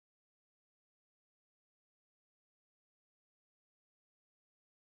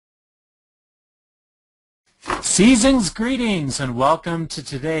Season's greetings and welcome to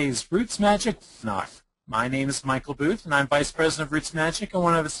today's RootsMagic webinar. My name is Michael Booth and I'm Vice President of RootsMagic and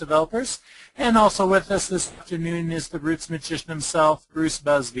one of its developers. And also with us this afternoon is the Roots Magician himself, Bruce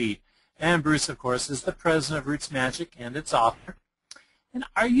Busby. And Bruce, of course, is the President of RootsMagic and its author. And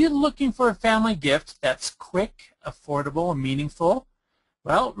are you looking for a family gift that's quick, affordable, and meaningful?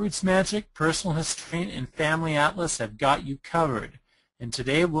 Well, RootsMagic, Personal History, and Family Atlas have got you covered. And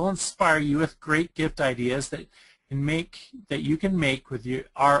today we'll inspire you with great gift ideas that you can make with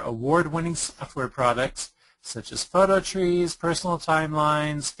our award-winning software products such as photo trees, personal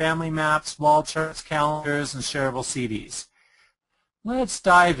timelines, family maps, wall charts, calendars, and shareable CDs. Let's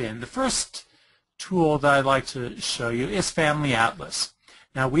dive in. The first tool that I'd like to show you is Family Atlas.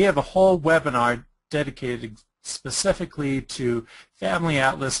 Now we have a whole webinar dedicated specifically to Family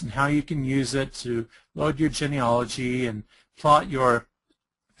Atlas and how you can use it to load your genealogy and plot your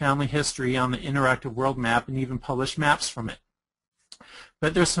family history on the interactive world map and even publish maps from it.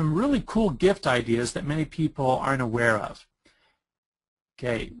 But there's some really cool gift ideas that many people aren't aware of.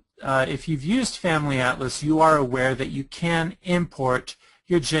 Okay, if you've used Family Atlas, you are aware that you can import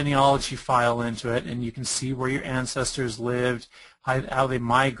your genealogy file into it, and you can see where your ancestors lived, how they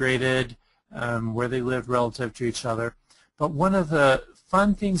migrated, where they lived relative to each other. But one of the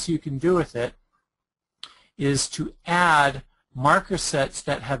fun things you can do with it is to add marker sets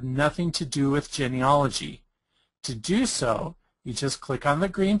that have nothing to do with genealogy. To do so, you just click on the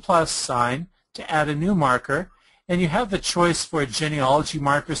green plus sign to add a new marker, and you have the choice for a genealogy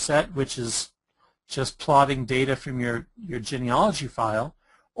marker set, which is just plotting data from your genealogy file,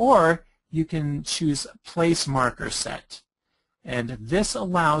 or you can choose place marker set. And this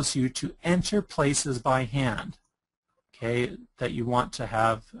allows you to enter places by hand, okay, that you want to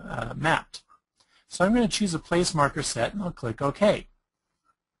have mapped. So I'm going to choose a place marker set and I'll click OK.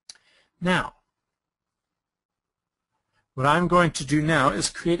 Now, what I'm going to do now is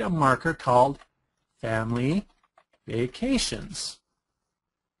create a marker called Family Vacations.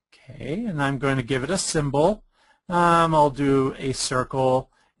 Okay, and I'm going to give it a symbol. I'll do a circle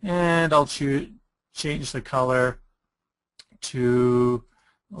and I'll change the color to,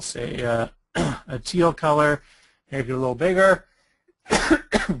 we'll say, a teal color, maybe a little bigger.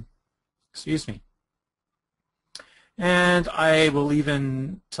 Excuse me. And I will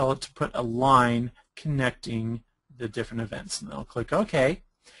even tell it to put a line connecting the different events. And I'll click OK.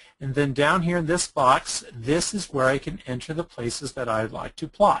 And then down here in this box, this is where I can enter the places that I'd like to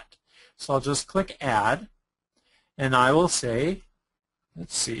plot. So I'll just click Add. And I will say,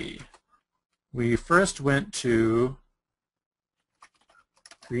 let's see, we first went to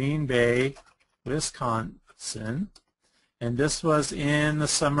Green Bay, Wisconsin. And this was in the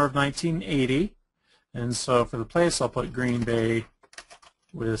summer of 1980. And so for the place, I'll put Green Bay,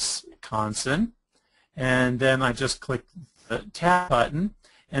 Wisconsin. And then I just click the tab button,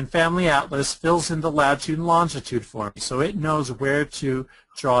 and Family Atlas fills in the latitude and longitude for me. So it knows where to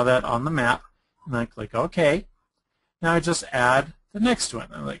draw that on the map. And I click OK. Now I just add the next one.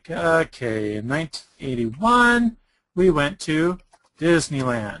 I'm like, okay, in 1981, we went to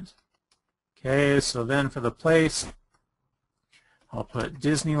Disneyland. Okay, so then for the place, I'll put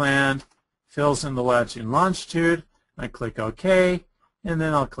Disneyland, fills in the latitude and longitude. I click OK, and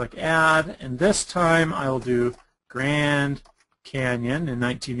then I'll click Add, and this time I will do Grand Canyon in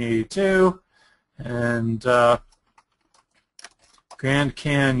 1982, and Grand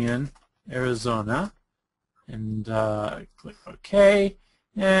Canyon, Arizona, and click OK.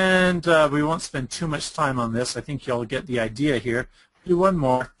 And we won't spend too much time on this. I think you'll get the idea here. Do one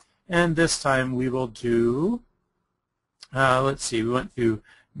more, and this time we will do, let's see, we went to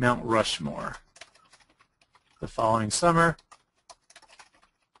Mount Rushmore the following summer.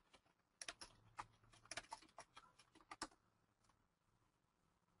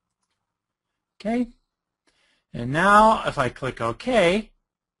 Okay, and now if I click OK,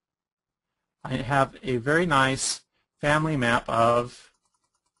 I have a very nice family map of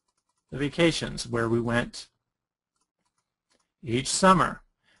the vacations where we went each summer.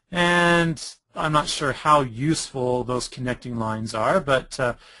 And I'm not sure how useful those connecting lines are, but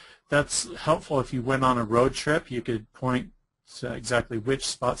that's helpful if you went on a road trip. You could point to exactly which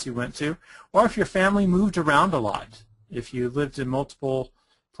spots you went to, or if your family moved around a lot. If you lived in multiple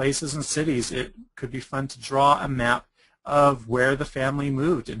places and cities, it could be fun to draw a map of where the family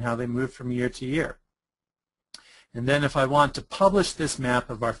moved and how they moved from year to year. And then if I want to publish this map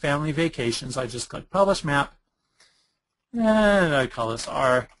of our family vacations, I just click Publish Map, and I call this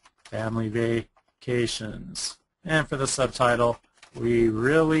our Family Vacations. And for the subtitle, We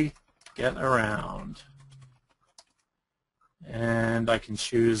Really Get Around. And I can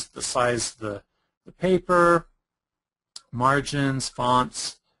choose the size of the paper, margins,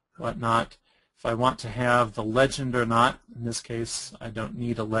 fonts, whatnot. If I want to have the legend or not, in this case I don't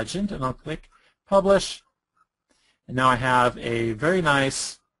need a legend, and I'll click Publish. And now I have a very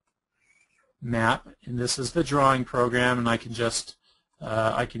nice map, and this is the drawing program, and I can just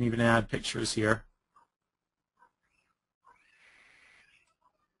I can even add pictures here.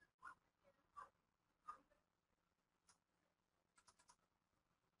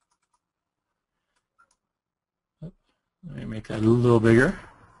 Let me make that a little bigger.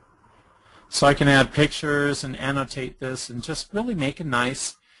 So I can add pictures and annotate this and just really make a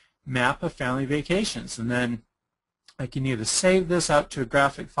nice map of family vacations. And then I can either save this out to a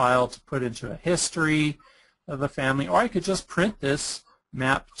graphic file to put into a history of a family, or I could just print this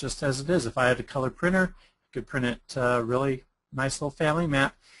map just as it is. If I had a color printer, I could print it really nice little family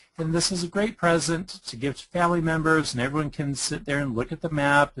map. And this is a great present to give to family members, and everyone can sit there and look at the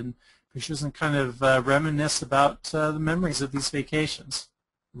map and pictures and kind of reminisce about the memories of these vacations.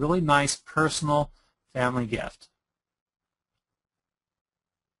 Really nice personal family gift.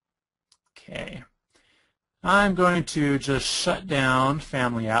 Okay. I'm going to just shut down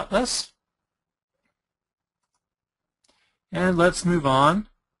Family Atlas. And let's move on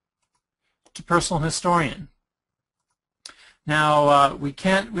to Personal Historian. Now, we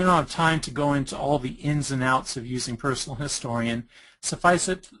don't have time to go into all the ins and outs of using Personal Historian. Suffice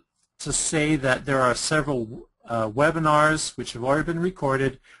it to say that there are several webinars which have already been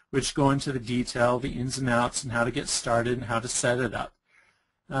recorded which go into the detail, the ins and outs, and how to get started and how to set it up.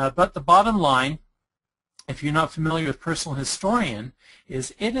 But the bottom line, if you're not familiar with Personal Historian,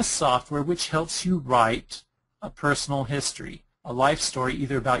 is it is software which helps you write a personal history, a life story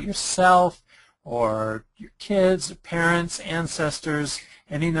either about yourself or your kids, parents, ancestors,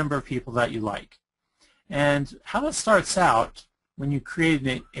 any number of people that you like. And how it starts out when you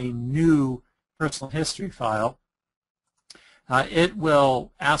create a new personal history file, it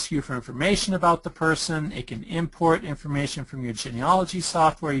will ask you for information about the person. It can import information from your genealogy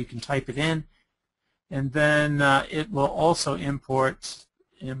software. You can type it in. And then it will also import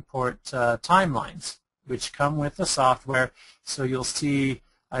timelines, which come with the software. So you'll see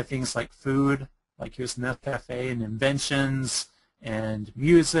things like food, like here's Nescafe, and inventions, and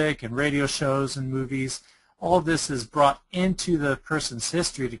music, and radio shows, and movies. All of this is brought into the person's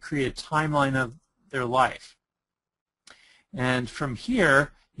history to create a timeline of their life. And from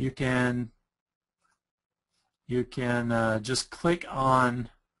here, you can just click on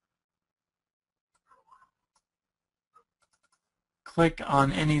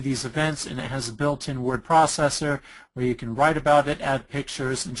any of these events, and it has a built-in word processor where you can write about it, add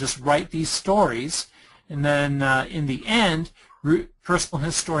pictures, and just write these stories. And then in the end, Personal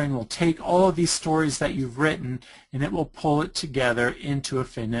Historian will take all of these stories that you've written, and it will pull it together into a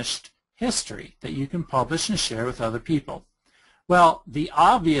finished history that you can publish and share with other people. Well, the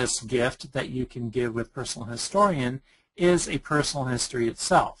obvious gift that you can give with Personal Historian is a personal history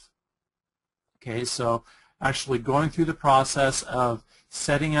itself. Okay, so actually going through the process of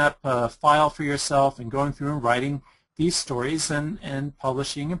setting up a file for yourself and going through and writing these stories and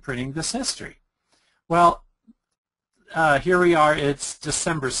publishing and printing this history. Well, here we are, it's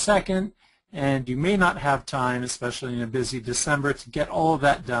December 2nd, and you may not have time, especially in a busy December, to get all of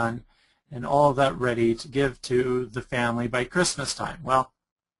that done and all of that ready to give to the family by Christmas time. Well,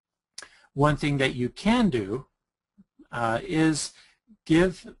 one thing that you can do is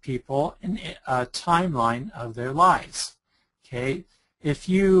give people a timeline of their lives. Okay, if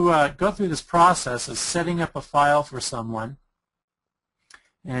you go through this process of setting up a file for someone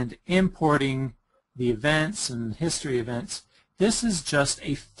and importing the events and history events, this is just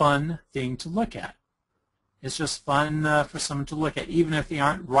a fun thing to look at. It's just fun for someone to look at, even if they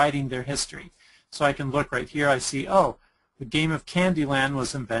aren't writing their history. So I can look right here, I see, oh, the game of Candyland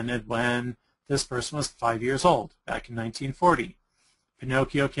was invented when this person was 5 years old, back in 1940.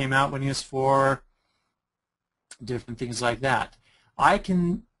 Pinocchio came out when he was 4, different things like that. I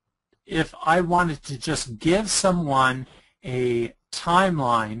can, if I wanted to just give someone a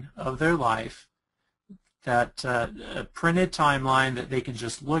timeline of their life, that a printed timeline that they can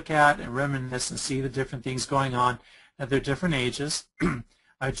just look at and reminisce and see the different things going on at their different ages,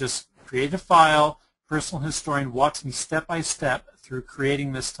 I just create a file. Personal Historian walks me step by step through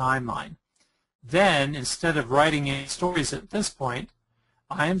creating this timeline. Then, instead of writing any stories at this point,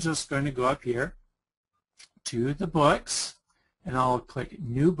 I am just going to go up here to the books, and I'll click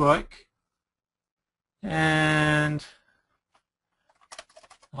New Book, and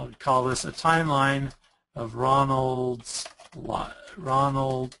I'll call this a timeline of Ronald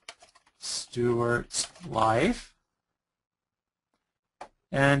Stewart's life.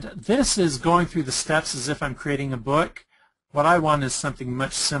 And this is going through the steps as if I'm creating a book. what I want is something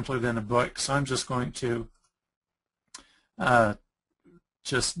much simpler than a book, so I'm just going to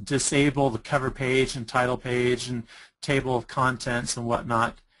just disable the cover page and title page and table of contents and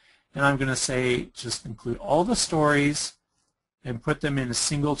whatnot. And I'm going to say just include all the stories and put them in a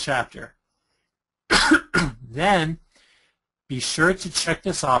single chapter. Then be sure to check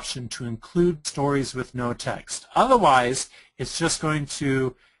this option to include stories with no text. Otherwise, it's just going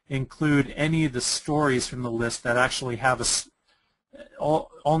to include any of the stories from the list that actually have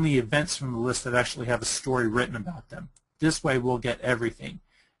only events from the list that actually have a story written about them. This way we'll get everything.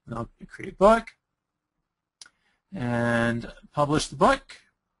 And I'll create book and publish the book.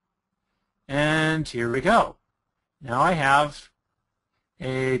 And here we go. Now I have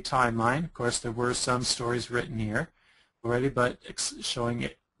a timeline. Of course, there were some stories written here already, but showing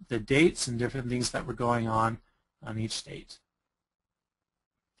it, the dates and different things that were going on each date.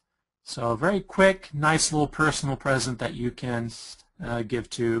 So a very quick, nice little personal present that you can give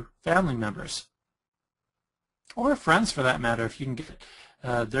to family members. Or friends for that matter. If you can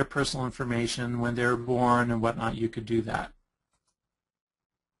get their personal information when they were born and whatnot, you could do that.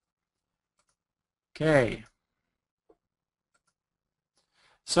 Okay.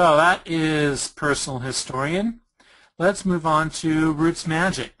 So that is Personal Historian. Let's move on to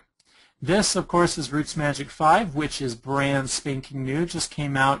RootsMagic. This, of course, is RootsMagic 5, which is brand spanking new, just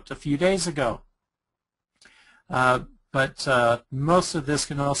came out a few days ago. But most of this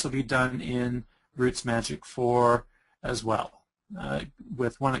can also be done in RootsMagic 4 as well,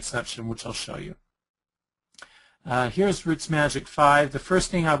 with one exception, which I'll show you. Here's RootsMagic 5. The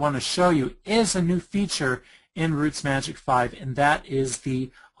first thing I want to show you is a new feature in RootsMagic 5, and that is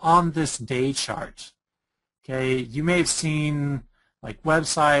the On This Day chart. Okay, you may have seen like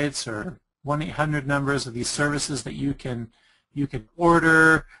websites or 1-800 numbers of these services that you can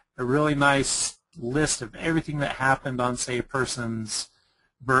order a really nice list of everything that happened on, say, a person's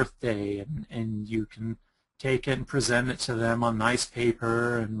birthday, and you can take it and present it to them on nice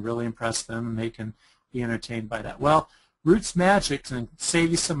paper and really impress them, and they can be entertained by that. Well, RootsMagic can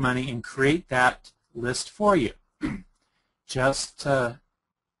save you some money and create that list for you. Just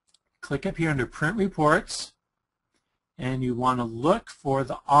click up here under Print Reports, and you want to look for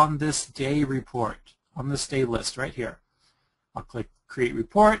the On This Day report, On This Day list right here. I'll click Create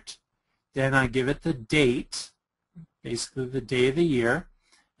Report, then I give it the date, basically the day of the year,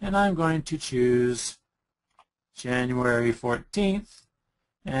 and I'm going to choose January 14th,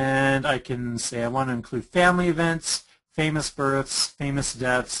 and I can say I want to include family events, famous births, famous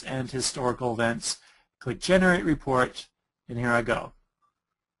deaths, and historical events. Click Generate Report, and here I go.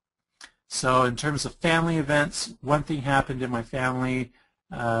 So in terms of family events, one thing happened in my family.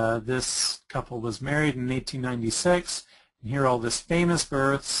 This couple was married in 1896, and here are all this famous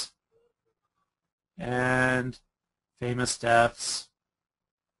births and famous deaths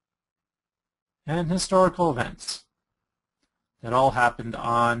and historical events that all happened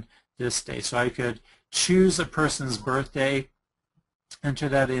on this day. So I could choose a person's birthday, enter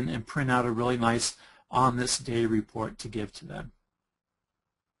that in, and print out a really nice On This Day report to give to them.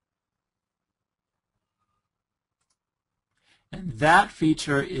 And that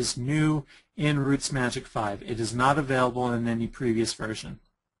feature is new in RootsMagic 5. It is not available in any previous version.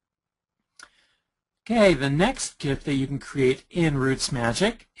 Okay, the next gift that you can create in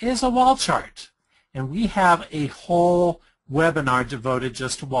RootsMagic is a wall chart. And we have a whole webinar devoted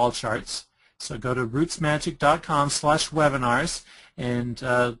just to wall charts. So go to rootsmagic.com/webinars and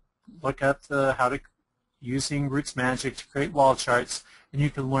look at using RootsMagic to create wall charts. And you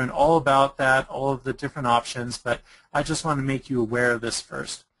can learn all about that, all of the different options, but I just want to make you aware of this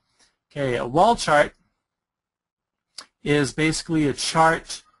first. Okay, a wall chart is basically a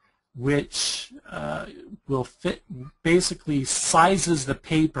chart which will fit, basically sizes the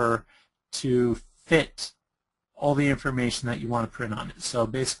paper to fit all the information that you want to print on it. So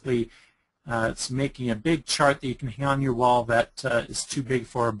basically it's making a big chart that you can hang on your wall that is too big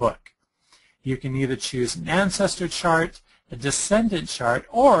for a book. You can either choose an ancestor chart, a descendant chart,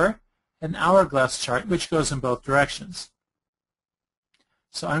 or an hourglass chart, which goes in both directions.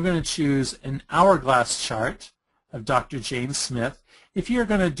 So I'm going to choose an hourglass chart of Dr. James Smith. If you're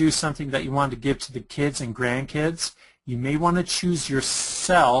going to do something that you want to give to the kids and grandkids, you may want to choose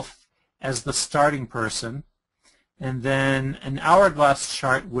yourself as the starting person, and then an hourglass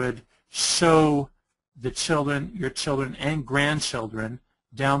chart would show the children, your children and grandchildren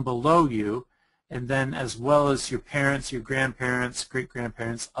down below you, and then as well as your parents, your grandparents,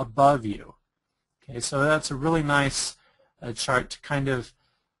 great-grandparents above you. Okay, so that's a really nice chart to kind of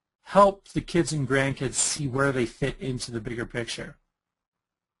help the kids and grandkids see where they fit into the bigger picture.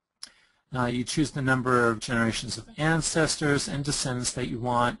 You choose the number of generations of ancestors and descendants that you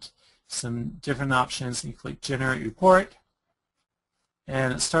want, some different options, and you click Generate Report,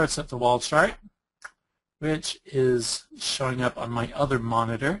 and it starts up the wall chart, which is showing up on my other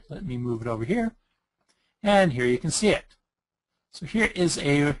monitor. Let me move it over here, and here you can see it. So here is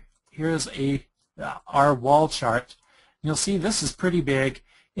our wall chart. You'll see this is pretty big.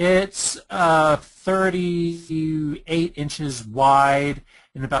 It's 38 inches wide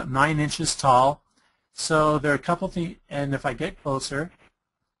and about 9 inches tall. So there are a couple things, and if I get closer,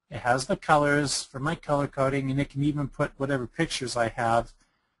 it has the colors for my color coding, and it can even put whatever pictures I have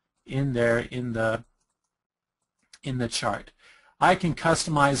in there in the chart. I can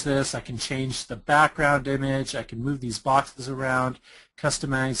customize this. I can change the background image. I can move these boxes around,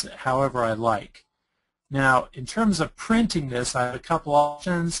 customize it however I like. Now, in terms of printing this, I have a couple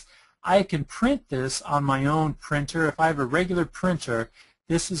options. I can print this on my own printer. If I have a regular printer,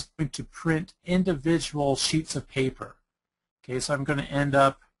 this is going to print individual sheets of paper. Okay, so I'm going to end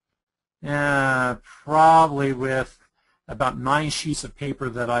up probably with about 9 sheets of paper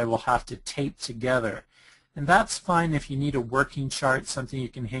that I will have to tape together. And that's fine if you need a working chart, something you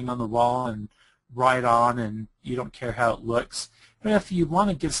can hang on the wall and write on and you don't care how it looks. But if you want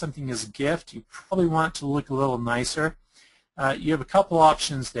to give something as a gift, you probably want it to look a little nicer. You have a couple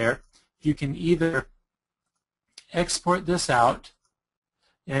options there. You can either export this out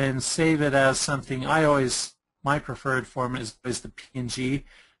and save it as something. My preferred format is always the PNG,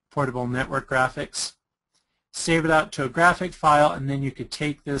 Portable Network Graphics. Save it out to a graphic file, and then you could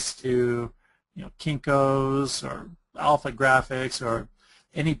take this to Kinko's or Alpha Graphics or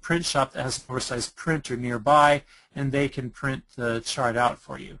any print shop that has an oversized printer nearby, and they can print the chart out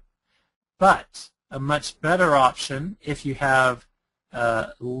for you. But a much better option, if you have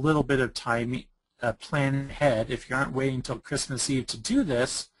a little bit of time plan ahead, if you aren't waiting until Christmas Eve to do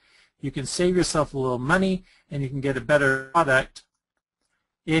this, you can save yourself a little money and you can get a better product.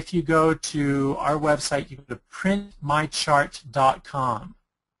 If you go to our website, you go to printmychart.com.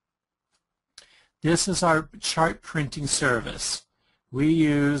 This is our chart printing service. We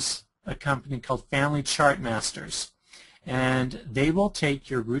use a company called Family Chart Masters, and they will take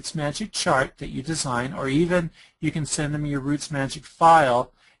your RootsMagic chart that you design, or even you can send them your RootsMagic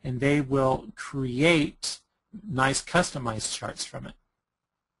file, and they will create nice customized charts from it.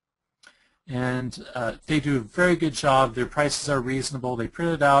 And they do a very good job. Their prices are reasonable. They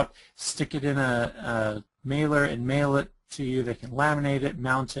print it out, stick it in a mailer, and mail it to you. They can laminate it,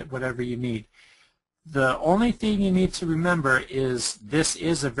 mount it, whatever you need. The only thing you need to remember is this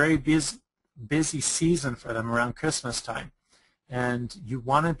is a very busy season for them around Christmas time, and you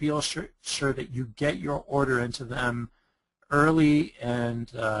want to be sure that you get your order into them early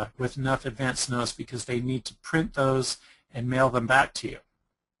and with enough advance notice, because they need to print those and mail them back to you.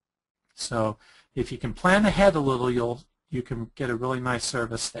 So if you can plan ahead a little, you can get a really nice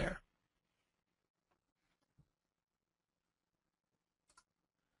service there.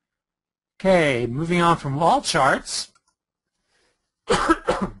 Okay, moving on from wall charts.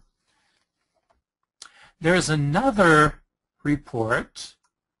 There's another report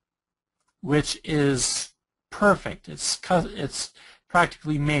which is perfect. It's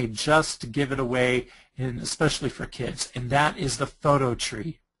practically made just to give it away, and especially for kids, and that is the photo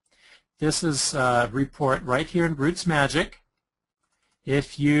tree. This is a report right here in RootsMagic.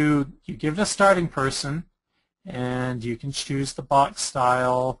 If you give it a starting person, and you can choose the box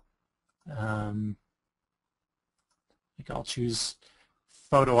style. I think I'll choose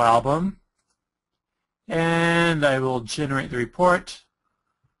photo album, and I will generate the report.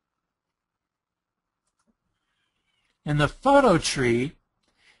 And the photo tree,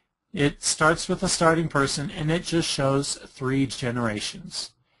 it starts with a starting person, and it just shows 3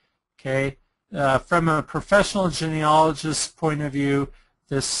 generations. Okay, from a professional genealogist's point of view,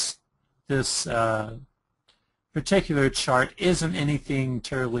 this particular chart isn't anything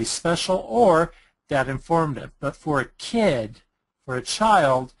terribly special or that informative, but for a kid, for a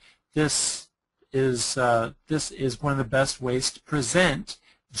child, this is one of the best ways to present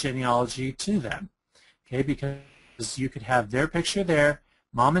genealogy to them. Okay, because you could have their picture there,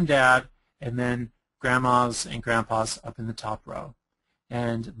 mom and dad, and then grandmas and grandpas up in the top row.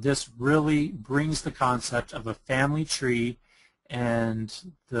 And this really brings the concept of a family tree, and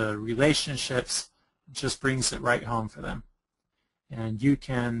the relationships just brings it right home for them. And you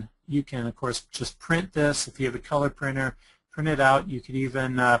can of course just print this. If you have a color printer, print it out. You could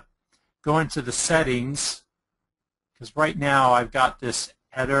even go into the settings, because right now I've got this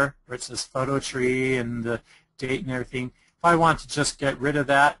header where it says photo tree and the date and everything. If I want to just get rid of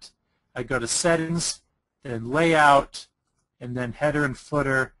that, I go to settings, then layout, and then header and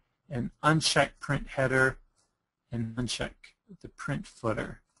footer, and uncheck print header and uncheck the print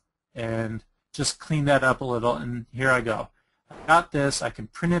footer, and just clean that up a little, and here I go. I got this. I can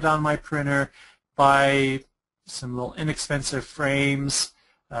print it on my printer, buy some little inexpensive frames,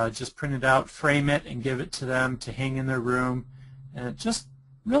 just print it out, frame it, and give it to them to hang in their room. And just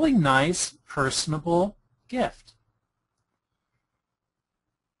really nice, personable gift.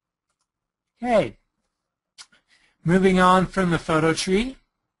 Okay, moving on from the photo tree,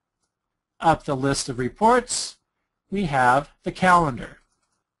 up the list of reports, we have the calendar.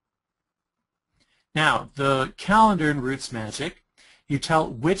 Now, the calendar in RootsMagic, you tell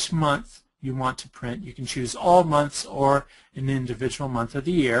which month you want to print. You can choose all months or an individual month of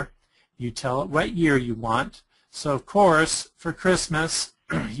the year. You tell it what year you want. So, of course, for Christmas,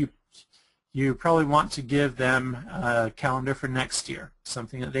 you probably want to give them a calendar for next year,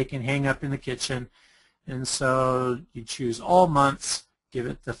 something that they can hang up in the kitchen. And so you choose all months, give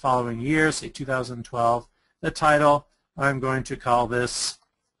it the following year, say 2012. The title, I'm going to call this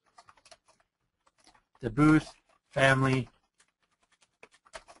the Booth Family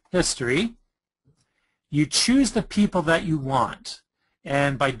History. You choose the people that you want,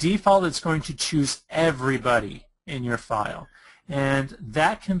 and by default it's going to choose everybody in your file, and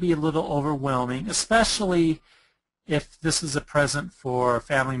that can be a little overwhelming, especially if this is a present for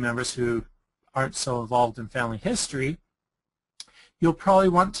family members who aren't so involved in family history. You'll probably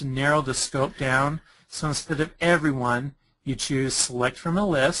want to narrow the scope down, so instead of everyone, you choose select from a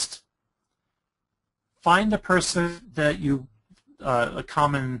list, find the person that you, a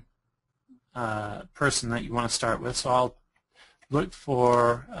common person that you want to start with. So I'll look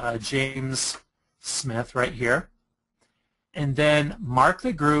for James Smith right here, and then mark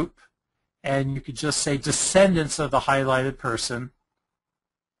the group, and you could just say descendants of the highlighted person,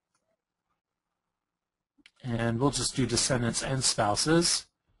 and we'll just do descendants and spouses,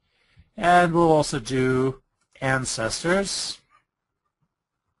 and we'll also do ancestors.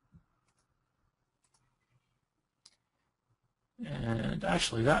 And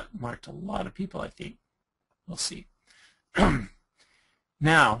actually, that marked a lot of people, I think. We'll see.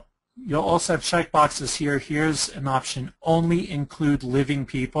 Now, you'll also have checkboxes here. Here's an option, only include living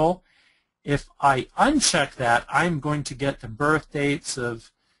people. If I uncheck that, I'm going to get the birth dates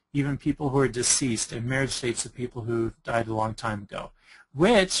of even people who are deceased and marriage dates of people who died a long time ago,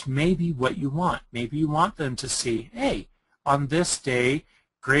 which may be what you want. Maybe you want them to see, hey, on this day,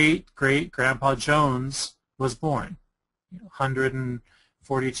 great-great-grandpa Jones was born.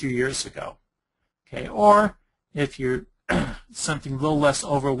 142 years ago. Okay, or if you're something a little less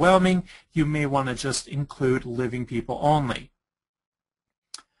overwhelming, you may want to just include living people only.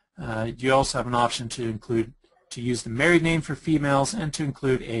 You also have an option to use the married name for females and to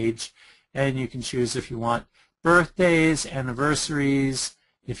include age, and you can choose if you want birthdays, anniversaries,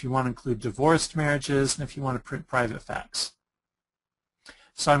 if you want to include divorced marriages, and if you want to print private facts.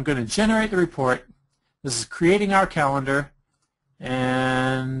 So I'm going to generate the report. This is creating our calendar,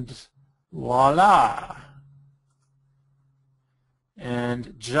 and voila.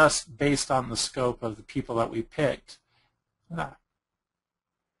 And just based on the scope of the people that we picked,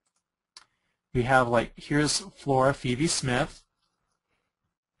 we have, like, here's Flora Phoebe Smith,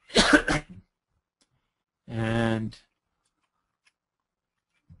 and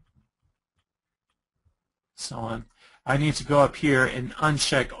so on. I need to go up here and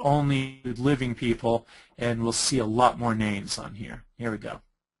uncheck only living people, and we'll see a lot more names on here. Here we go.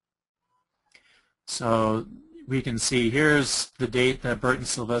 So we can see here's the date that Burton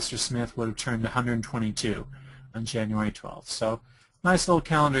Sylvester Smith would have turned 122 on January 12th. So nice little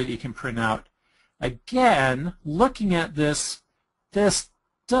calendar that you can print out. Again, looking at this, this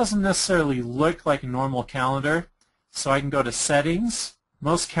doesn't necessarily look like a normal calendar. So I can go to Settings.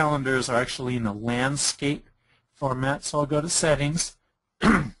 Most calendars are actually in a landscape format, so I'll go to Settings,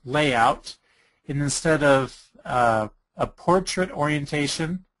 Layout, and instead of a portrait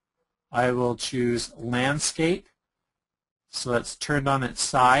orientation, I will choose Landscape, so that's turned on its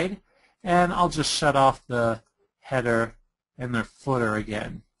side, and I'll just shut off the header and the footer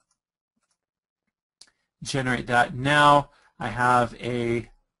again. Generate that. Now I have a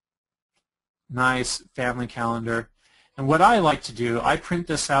nice family calendar, and what I like to do, I print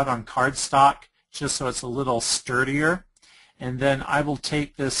this out on cardstock just so it's a little sturdier, and then I will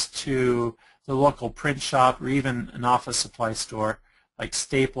take this to the local print shop or even an office supply store like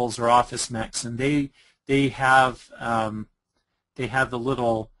Staples or Office Max, and they have the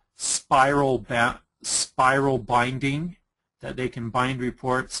little spiral binding that they can bind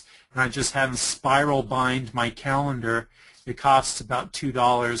reports, and I just have them spiral bind my calendar. It costs about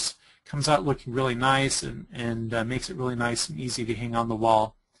 $2. Comes out looking really nice, and makes it really nice and easy to hang on the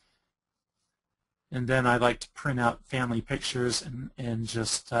wall. and then I like to print out family pictures and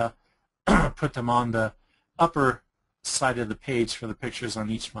just put them on the upper side of the page for the pictures on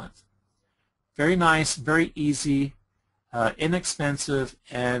each month. Very nice, very easy, inexpensive,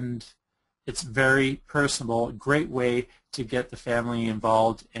 and it's very personable. A great way to get the family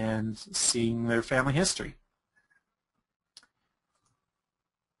involved and seeing their family history.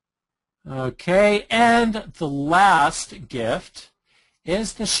 Okay, and the last gift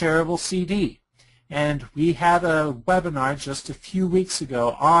is the Shareable CD. And we had a webinar just a few weeks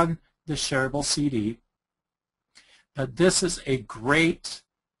ago on the Shareable CD. But this is a great,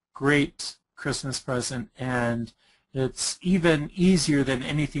 great Christmas present, and it's even easier than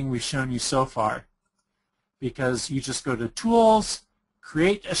anything we've shown you so far, because you just go to Tools,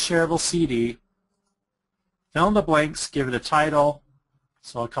 create a Shareable CD, fill in the blanks, give it a title.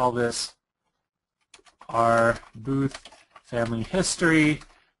 So I'll call this our Booth Family History.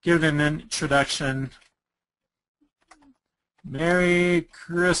 Give it an introduction. Merry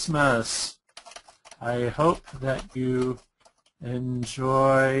Christmas. I hope that you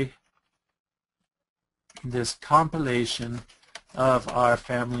enjoy this compilation of our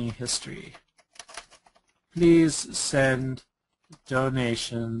family history. Please send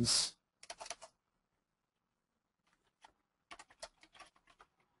donations.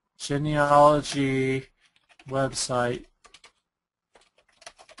 Genealogy website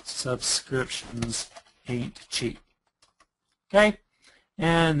subscriptions ain't cheap. Okay,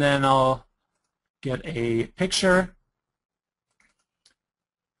 and then I'll get a picture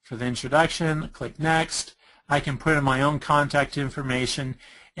for the introduction, click Next. I can put in my own contact information,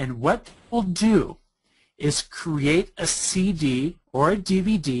 and what we'll do is create a CD or a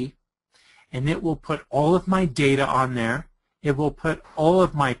DVD, and it will put all of my data on there. It will put all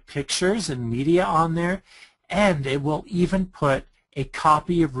of my pictures and media on there, and it will even put a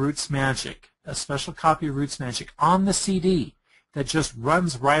copy of RootsMagic, a special copy of RootsMagic on the CD that just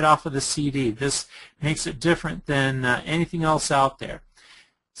runs right off of the CD. This makes it different than anything else out there.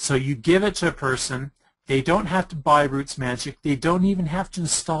 So you give it to a person. They don't have to buy RootsMagic. They don't even have to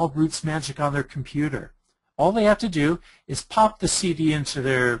install RootsMagic on their computer. All they have to do is pop the CD into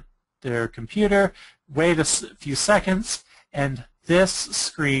their computer, wait a few seconds, and this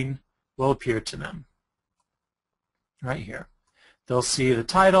screen will appear to them right here. They'll see the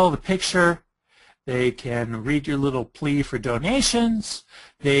title, the picture. They can read your little plea for donations.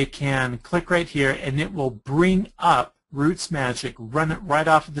 They can click right here, and it will bring up RootsMagic, run it right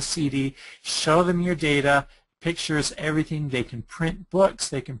off of the CD, show them your data, pictures, everything. They can print books.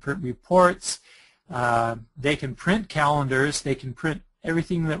 They can print reports. They can print calendars. They can print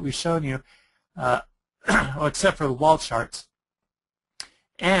everything that we've shown you, well, except for the wall charts.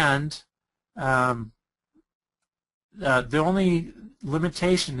 And the only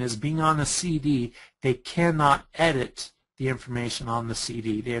limitation is being on a CD, they cannot edit the information on the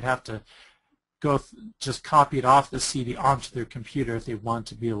CD. They'd have to go just copy it off the CD onto their computer if they want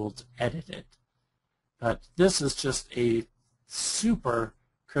to be able to edit it. But this is just a super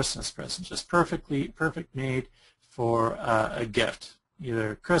Christmas present, just perfect made for a gift,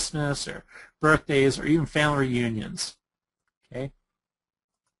 either Christmas or birthdays or even family reunions. Okay.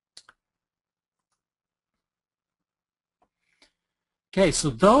 Okay, so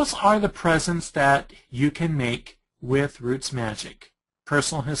those are the presents that you can make with RootsMagic,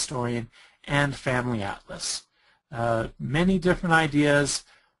 Personal Historian, and Family Atlas. Many different ideas.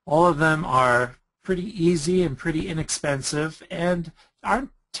 All of them are pretty easy and pretty inexpensive and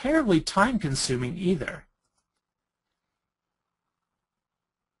aren't terribly time-consuming either.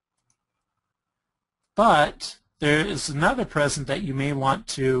 But there is another present that you may want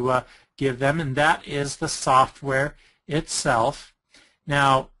to give them, and that is the software itself.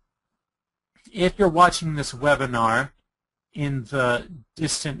 Now, if you're watching this webinar in the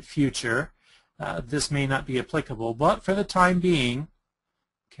distant future, this may not be applicable, but for the time being,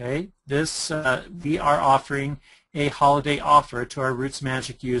 okay, this we are offering a holiday offer to our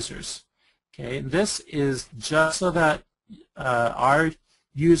RootsMagic users. Okay, and this is just so that our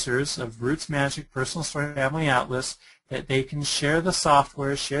users of RootsMagic Personal Story Family Atlas, that they can share the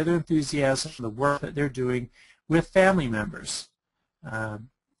software, share their enthusiasm for the work that they're doing with family members.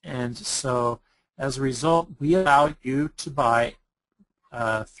 And so as a result, we allow you to buy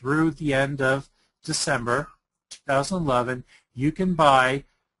through the end of December 2011, you can buy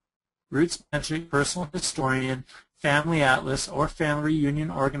RootsMagic Personal Historian, Family Atlas, or Family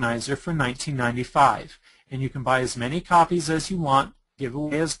Reunion Organizer for $19.95. And you can buy as many copies as you want, give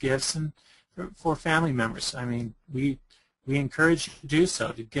away as gifts and for family members. I mean, we encourage you to do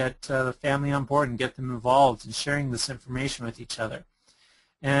so, to get the family on board and get them involved in sharing this information with each other.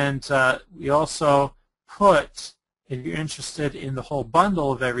 And we also put, if you're interested in the whole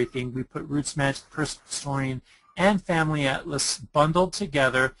bundle of everything, we put RootsMagic Personal Historian and Family Atlas bundled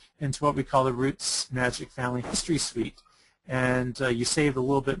together into what we call the RootsMagic Family History Suite. And you save a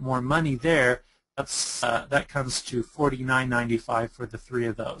little bit more money there. That comes to $49.95 for the 3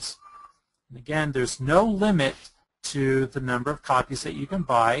 of those. And again, there's no limit to the number of copies that you can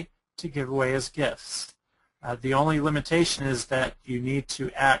buy to give away as gifts. The only limitation is that you need to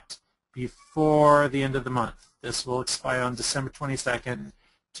act before the end of the month. This will expire on December 22nd,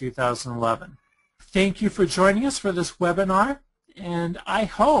 2011. Thank you for joining us for this webinar, and I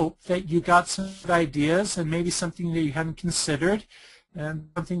hope that you got some good ideas and maybe something that you hadn't considered, and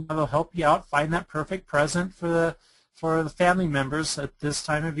something that will help you out find that perfect present for the family members at this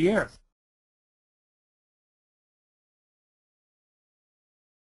time of year.